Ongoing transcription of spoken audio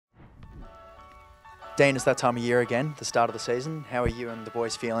Dean, it's that time of year again, the start of the season. How are you and the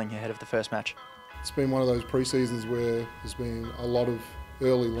boys feeling ahead of the first match? It's been one of those pre-seasons where there's been a lot of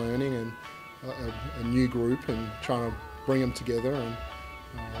early learning and a new group and trying to bring them together. And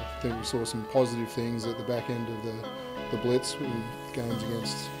I think we saw some positive things at the back end of the Blitz with games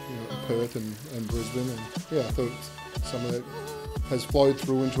against Perth and Brisbane. And yeah, I thought some of that has flowed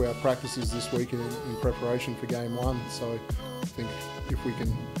through into our practices this week in preparation for game one. So I think if we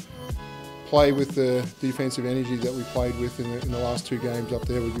can play with the defensive energy that we played with in the last two games up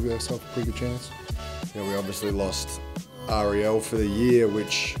there, we give ourselves a pretty good chance. We obviously lost REL for the year,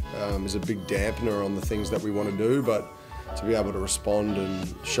 which is a big dampener on the things that we want to do, but to be able to respond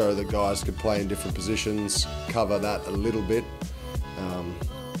and show that guys could play in different positions, cover that a little bit.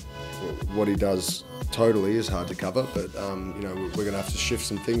 What he does totally is hard to cover, but we're going to have to shift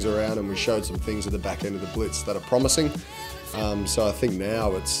some things around, and we showed some things at the back end of the Blitz that are promising. So I think now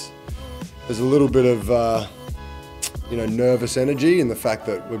there's a little bit of nervous energy in the fact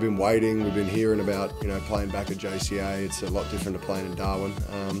that we've been waiting, we've been hearing about playing back at JCA. It's a lot different to playing in Darwin.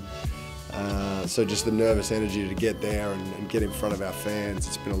 So just the nervous energy to get there and get in front of our fans.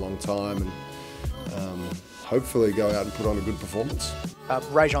 It's been a long time, and hopefully go out and put on a good performance.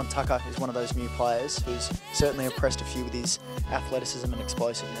 Rajon Tucker is one of those new players who's certainly impressed a few with his athleticism and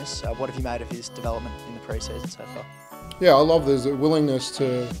explosiveness. What have you made of his development in the pre-season so far? Yeah, I love there's a willingness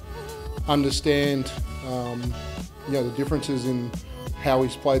to understand the differences in how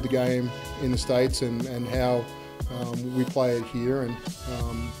he's played the game in the States and how we play it here. And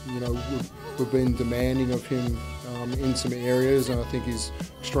we've been demanding of him in some areas, and I think he's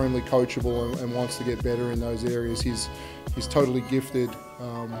extremely coachable and wants to get better in those areas. He's totally gifted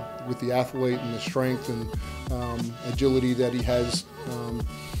with the athlete and the strength and agility that he has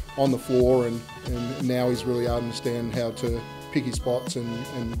on the floor, and now he's really understand how to pick his spots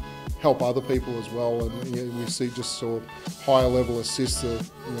and help other people as well. And we saw higher level assists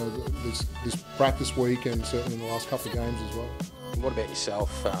this practice week, and certainly in the last couple of games as well. What about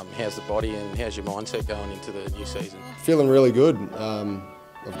yourself? How's the body and how's your mindset going into the new season? Feeling really good.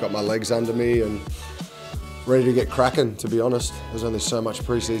 I've got my legs under me and ready to get cracking, to be honest. There's only so much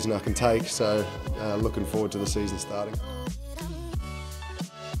pre-season I can take, so looking forward to the season starting.